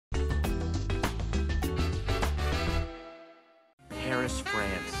Paris,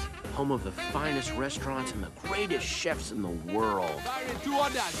 France, home of the finest restaurants and the greatest chefs in the world.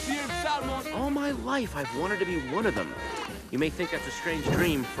 All my life, I've wanted to be one of them. You may think that's a strange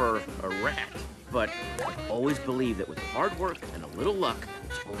dream for a rat, but I've always believed that with hard work and a little luck,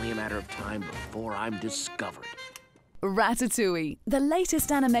 it's only a matter of time before I'm discovered. Ratatouille, the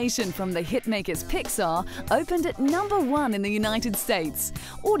latest animation from the hitmakers Pixar, opened at #1 in the United States.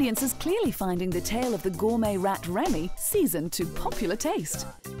 Audiences clearly finding the tale of the gourmet rat Remy seasoned to popular taste.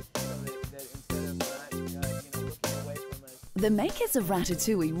 The makers of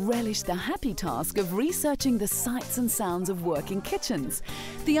Ratatouille relished the happy task of researching the sights and sounds of working kitchens.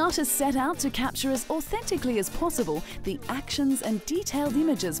 The artists set out to capture as authentically as possible the actions and detailed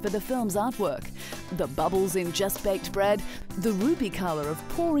images for the film's artwork. The bubbles in just baked bread, the ruby color of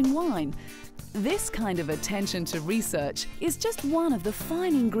pouring wine. This kind of attention to research is just one of the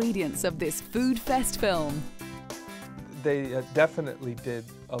fine ingredients of this food fest film. They definitely did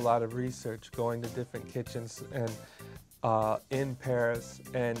a lot of research, going to different kitchens and in Paris,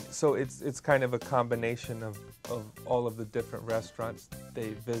 and so it's kind of a combination of all of the different restaurants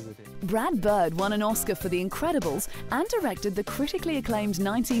they visited. Brad Bird won an Oscar for The Incredibles and directed the critically acclaimed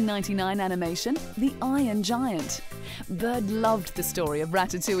 1999 animation The Iron Giant. Bird loved the story of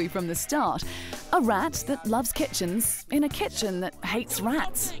Ratatouille from the start. A rat that loves kitchens in a kitchen that hates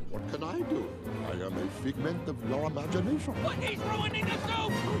rats. What can I do? I am a figment of your imagination. But he's ruining the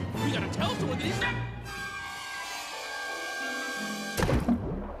soup! We gotta tell someone that he's not...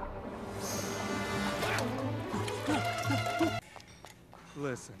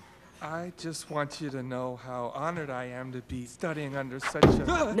 Listen, I just want you to know how honored I am to be studying under such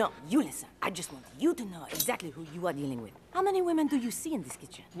a... No, you listen. I just want you to know exactly who you are dealing with. How many women do you see in this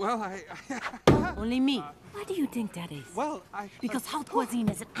kitchen? Well, Only me. Why do you think that is? Well, Because haute cuisine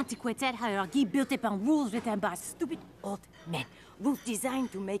is an antiquated hierarchy built upon rules written by stupid old men. Rules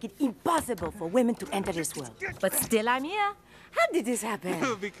designed to make it impossible for women to enter this world. But still I'm here. How did this happen?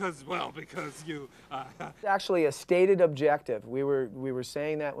 because you... It's actually a stated objective. We were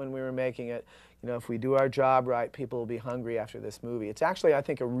saying that when we were making it. You know, if we do our job right, people will be hungry after this movie. It's actually, I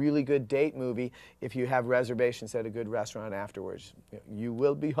think, a really good date movie if you have reservations at a good restaurant afterwards. You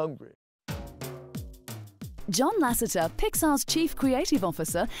will be hungry. John Lasseter, Pixar's chief creative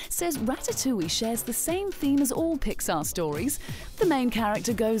officer, says Ratatouille shares the same theme as all Pixar stories. The main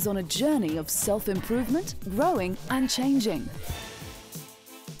character goes on a journey of self-improvement, growing and changing.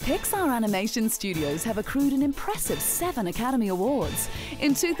 Pixar Animation Studios have accrued an impressive 7 Academy Awards.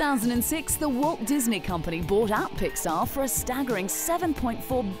 In 2006, the Walt Disney Company bought out Pixar for a staggering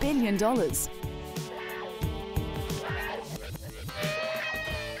 $7.4 billion.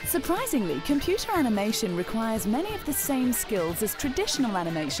 Surprisingly, computer animation requires many of the same skills as traditional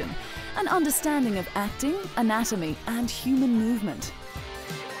animation, an understanding of acting, anatomy, and human movement.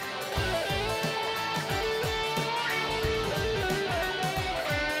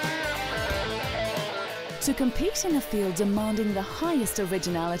 To compete in a field demanding the highest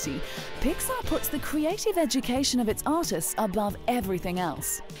originality, Pixar puts the creative education of its artists above everything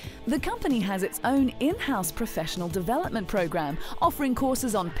else. The company has its own in-house professional development program, offering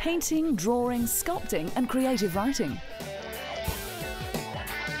courses on painting, drawing, sculpting, and creative writing.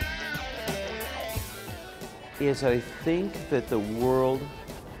 Is I think that the world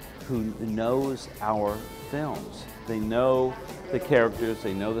who knows our films, they know the characters,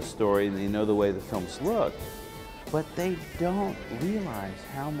 they know the story, and they know the way the films look, but they don't realize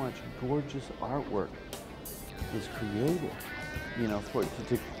how much gorgeous artwork is created, you know,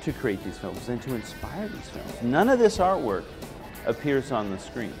 to create these films and to inspire these films. None of this artwork appears on the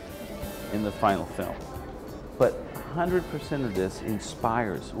screen in the final film, but 100% of this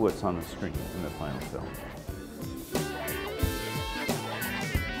inspires what's on the screen in the final film.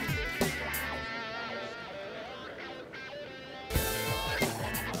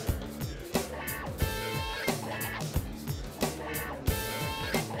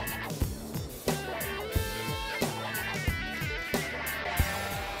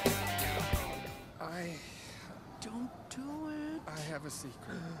 I have a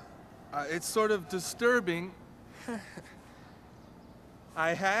secret. It's sort of disturbing.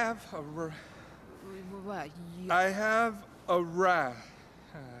 I have a rat.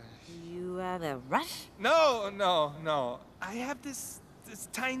 You have a rush? No. I have this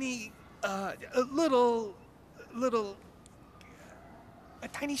tiny, a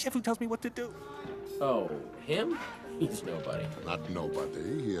tiny chef who tells me what to do. Oh, him? He's nobody. Not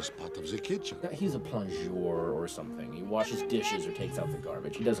nobody. He is part of the kitchen. He's a plongeur or something. He washes dishes or takes out the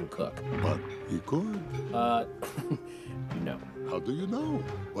garbage. He doesn't cook. But he could. No. How do you know?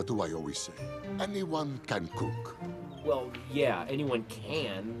 What do I always say? Anyone can cook. Well, yeah, anyone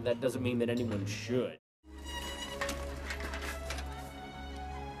can. That doesn't mean that anyone should.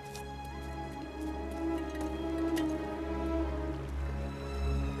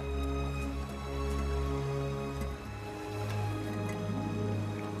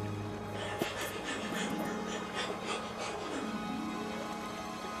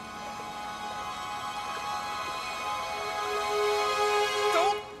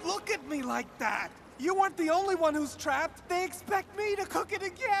 Like that. You weren't the only one who's trapped. They expect me to cook it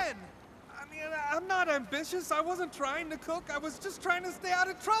again. I mean, I'm not ambitious. I wasn't trying to cook. I was just trying to stay out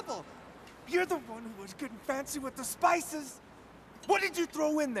of trouble. You're the one who was getting fancy with the spices. What did you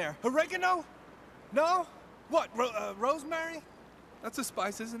throw in there? Oregano? No? What, rosemary? That's a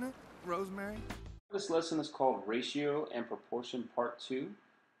spice, isn't it? Rosemary? This lesson is called Ratio and Proportion Part 2,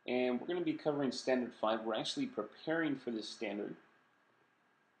 and we're going to be covering Standard 5. We're actually preparing for this standard.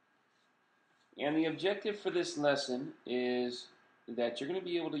 And the objective for this lesson is that you're going to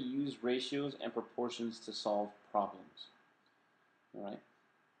be able to use ratios and proportions to solve problems. All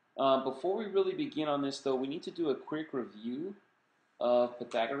right. Before we really begin on this, though, we need to do a quick review of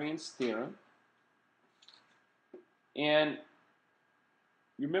Pythagorean's theorem. And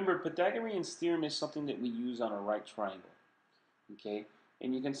remember, Pythagorean's theorem is something that we use on a right triangle. Okay,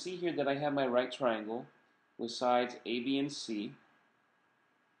 and you can see here that I have my right triangle with sides A, B, and C.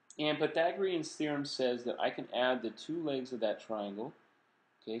 And Pythagorean's theorem says that I can add the two legs of that triangle.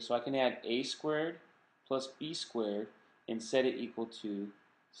 Okay, so I can add a squared plus b squared and set it equal to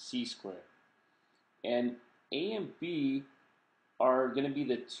c squared. And a and b are going to be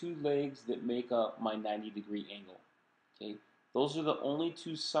the two legs that make up my 90-degree angle. Okay, those are the only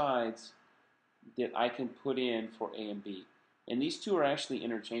two sides that I can put in for a and b. And these two are actually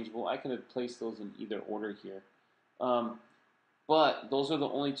interchangeable. I could have placed those in either order here. But those are the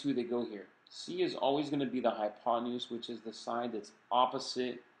only two that go here. C is always going to be the hypotenuse, which is the side that's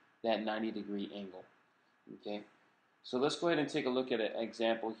opposite that 90-degree angle. Okay, so let's go ahead and take a look at an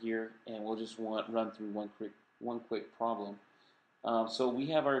example here, and we'll just run through one quick problem. So we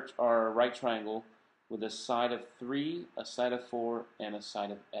have our right triangle with a side of 3, a side of 4, and a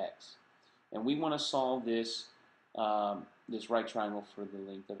side of x. And we want to solve this, this right triangle for the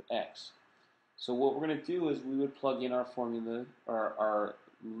length of x. So what we're going to do is we would plug in our formula, or our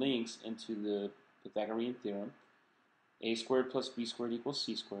links into the Pythagorean theorem. A squared plus b squared equals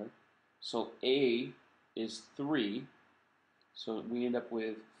c squared. So a is 3, so we end up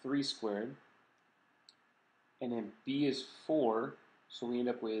with 3 squared. And then b is 4, so we end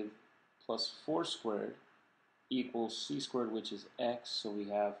up with plus 4 squared equals c squared, which is x. So we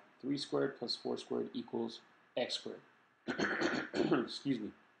have 3 squared plus 4 squared equals x squared. Excuse me.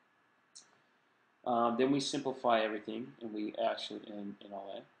 Then we simplify everything, and we actually, and all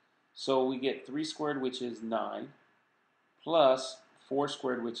that. So we get 3 squared, which is 9, plus 4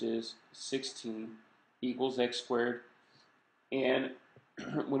 squared, which is 16, equals x squared. And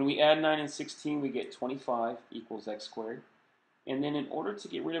when we add 9 and 16, we get 25 equals x squared. And then in order to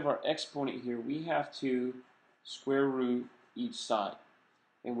get rid of our exponent here, we have to square root each side.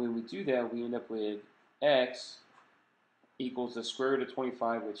 And when we do that, we end up with x equals the square root of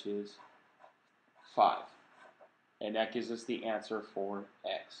 25, which is 5. And that gives us the answer for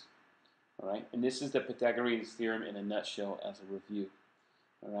x. All right, and this is the Pythagorean theorem in a nutshell as a review.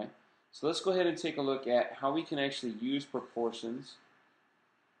 All right, so let's go ahead and take a look at how we can actually use proportions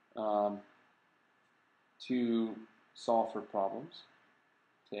to solve for problems.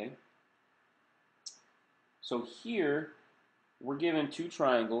 Okay, so here we're given two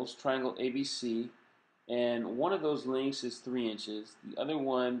triangles, triangle ABC, and one of those lengths is 3 inches. The other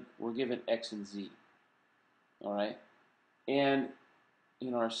one, we're given x and z. All right, and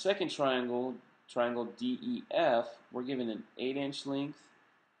in our second triangle, triangle DEF, we're given an 8-inch length,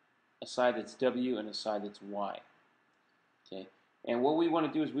 a side that's W, and a side that's Y. Okay, and what we want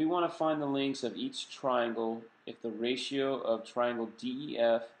to do is we want to find the lengths of each triangle if the ratio of triangle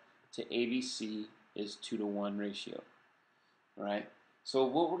DEF to ABC is 2-to-1 ratio. All right, so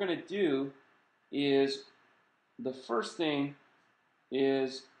what we're going to do is, the first thing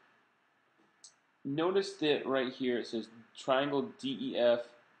is, notice that right here it says triangle DEF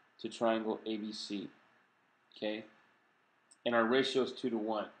to triangle ABC, okay? And our ratio is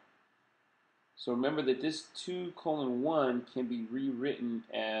 2-to-1. So remember that this 2:1 can be rewritten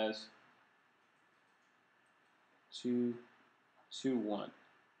as 2:1,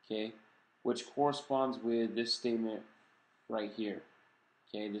 okay? Which corresponds with this statement right here,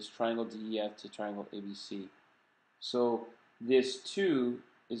 okay? This triangle DEF to triangle ABC. So this 2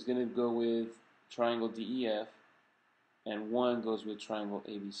 is going to go with triangle DEF, and 1 goes with triangle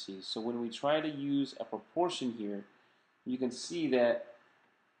ABC. So when we try to use a proportion here, you can see that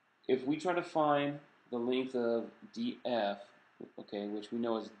if we try to find the length of DF, okay, which we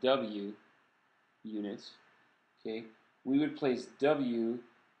know is W units, okay, we would place W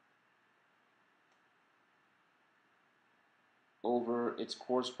over its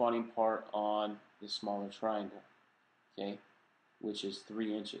corresponding part on the smaller triangle, okay, which is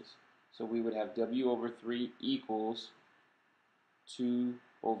 3 inches. So we would have W over 3 equals 2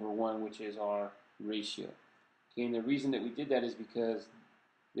 over 1, which is our ratio. Okay, and the reason that we did that is because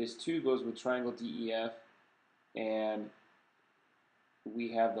this 2 goes with triangle DEF, and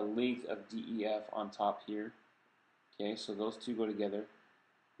we have the length of DEF on top here. Okay, so those two go together.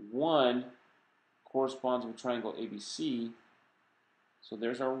 1 corresponds with triangle ABC, so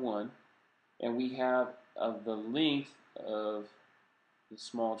there's our 1. And we have the length of the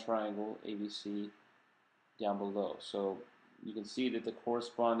small triangle ABC down below. So you can see that the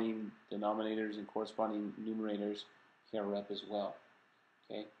corresponding denominators and corresponding numerators pair up as well.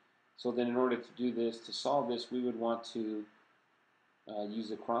 Okay, so then in order to do this, to solve this, we would want to use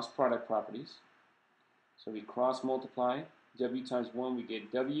the cross product properties. So we cross multiply W times 1, we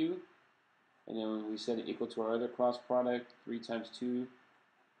get W, and then when we set it equal to our other cross product, 3 times 2,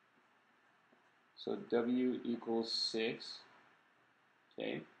 so W equals 6.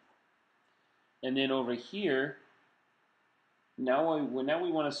 Okay, and then over here, now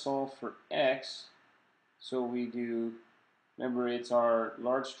we want to solve for X, so we do, remember it's our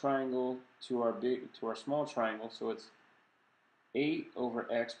large triangle to our small triangle, so it's 8 over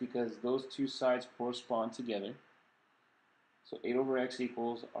X because those two sides correspond together. So 8 over X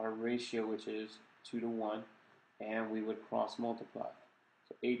equals our ratio, which is 2 to 1, and we would cross multiply.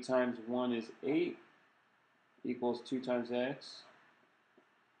 So 8 times 1 is 8 equals 2 times X.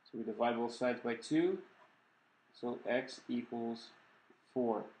 So we divide both sides by 2. So X equals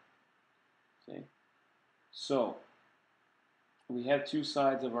 4. Okay. So we have two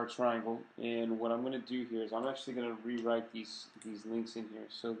sides of our triangle, and what I'm going to do here is I'm actually going to rewrite these links in here.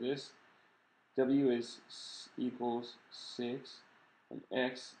 So this W equals 6, and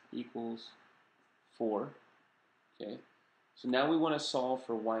X equals 4. Okay. So now we want to solve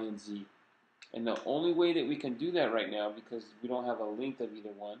for Y and Z. And the only way that we can do that right now, because we don't have a length of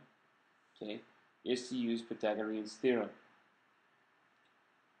either one, okay, is to use Pythagorean's theorem.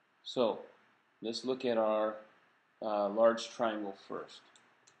 So let's look at our large triangle first.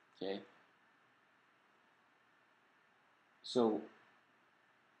 Okay. So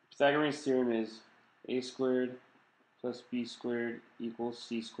Pythagorean's theorem is a squared plus b squared equals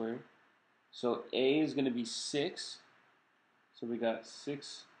c squared. So a is going to be 6. So we got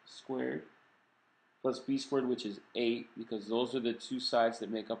 6 squared plus b squared, which is 8, because those are the two sides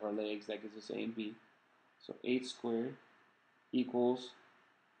that make up our legs. That gives us a and b. So 8 squared equals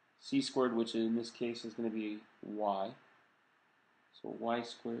c squared, which in this case is going to be y. So y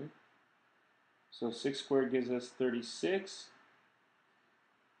squared. So 6 squared gives us 36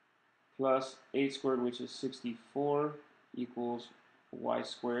 plus 8 squared, which is 64, equals y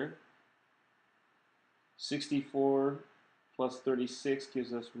squared. 64 plus 36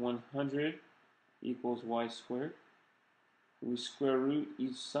 gives us 100, equals y squared. We square root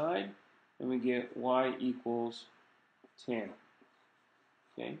each side, and we get y equals 10.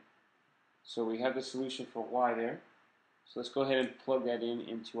 Okay, so we have the solution for y there. So let's go ahead and plug that in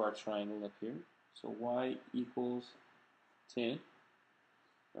into our triangle up here. So y equals 10.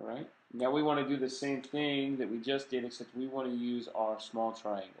 All right. Now we want to do the same thing that we just did, except we want to use our small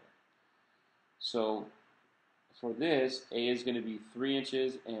triangle. So for this, A is going to be 3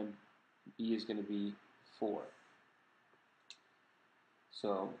 inches and B is going to be 4.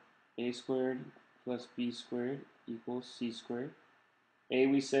 So A squared plus B squared equals C squared. A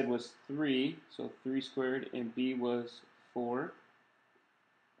we said was 3, so 3 squared, and B was 4.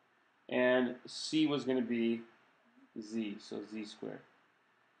 And C was going to be Z, so Z squared.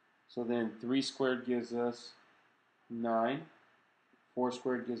 So then 3 squared gives us 9. 4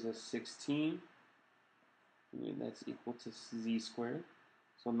 squared gives us 16. And that's equal to Z squared.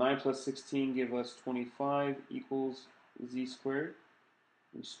 So 9 plus 16 give us 25 equals Z squared.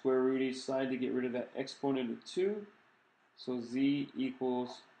 We square root each side to get rid of that exponent of 2. So Z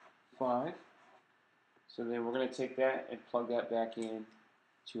equals 5. So then we're going to take that and plug that back in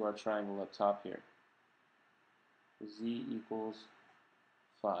to our triangle up top here. Z equals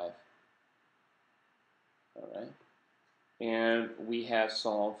 5. All right. And we have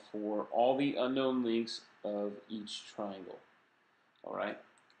solved for all the unknown lengths of each triangle. All right.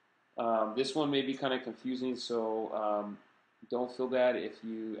 This one may be kind of confusing, so don't feel bad if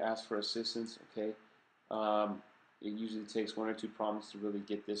you ask for assistance. Okay. It usually takes 1 or 2 problems to really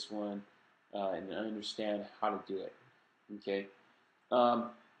get this one and understand how to do it. Okay.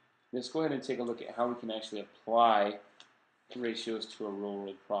 Let's go ahead and take a look at how we can actually apply ratios to a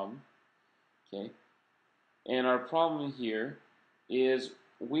real-world problem. Okay. And our problem here is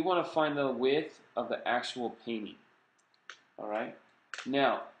we want to find the width of the actual painting. All right.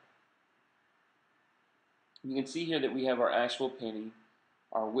 Now, you can see here that we have our actual painting.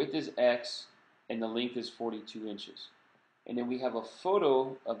 Our width is X, and the length is 42 inches. And then we have a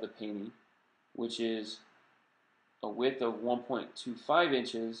photo of the painting, which is a width of 1.25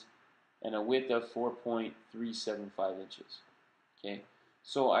 inches and a width of 4.375 inches. Okay,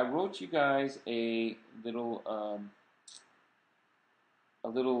 so I wrote you guys a little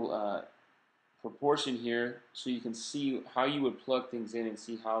proportion here so you can see how you would plug things in and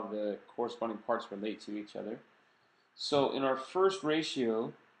see how the corresponding parts relate to each other. So in our first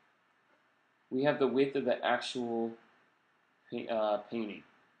ratio, we have the width of the actual painting.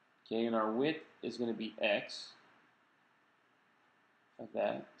 Okay, and our width is going to be X of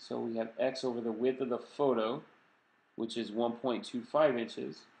that. So we have X over the width of the photo, which is 1.25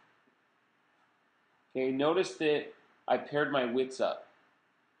 inches. Okay, notice that I paired my widths up.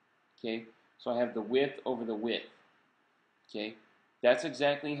 Okay, so I have the width over the width. Okay, that's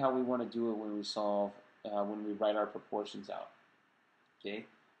exactly how we want to do it when we solve, when we write our proportions out. Okay,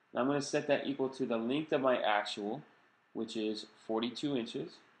 now I'm going to set that equal to the length of my actual, which is 42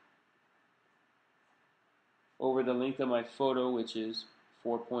 inches, over the length of my photo, which is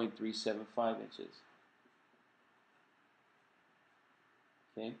 4.375 inches.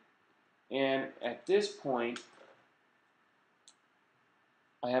 Okay, and at this point,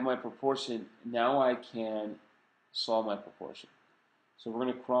 I have my proportion. Now I can solve my proportion. So we're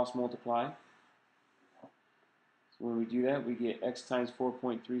going to cross multiply. So when we do that, we get X times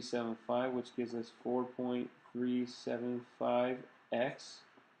 4.375, which gives us 4.375X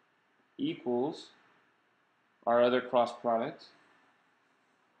equals our other cross product,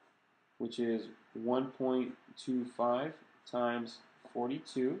 which is 1.25 times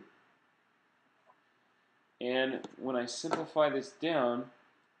 42. And when I simplify this down,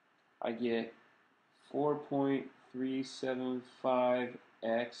 I get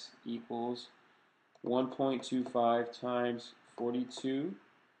 4.375x equals 1.25 times 42,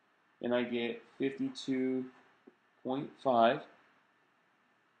 and I get 52.5.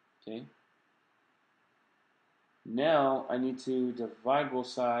 Okay. Now I need to divide both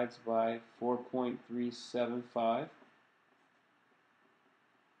sides by 4.375.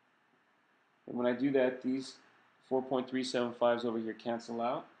 And when I do that, these 4.375s over here cancel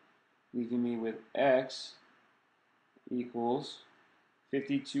out, leaving me with X equals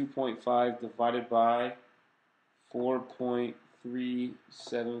 52.5 divided by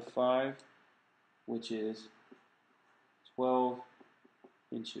 4.375, which is 12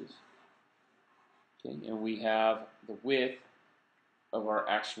 inches. Okay, and we have the width of our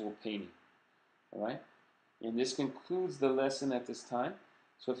actual painting. All right, and this concludes the lesson at this time.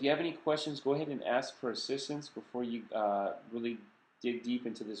 So if you have any questions, go ahead and ask for assistance before you really dig deep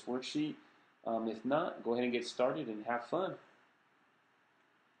into this worksheet. If not, go ahead and get started and have fun.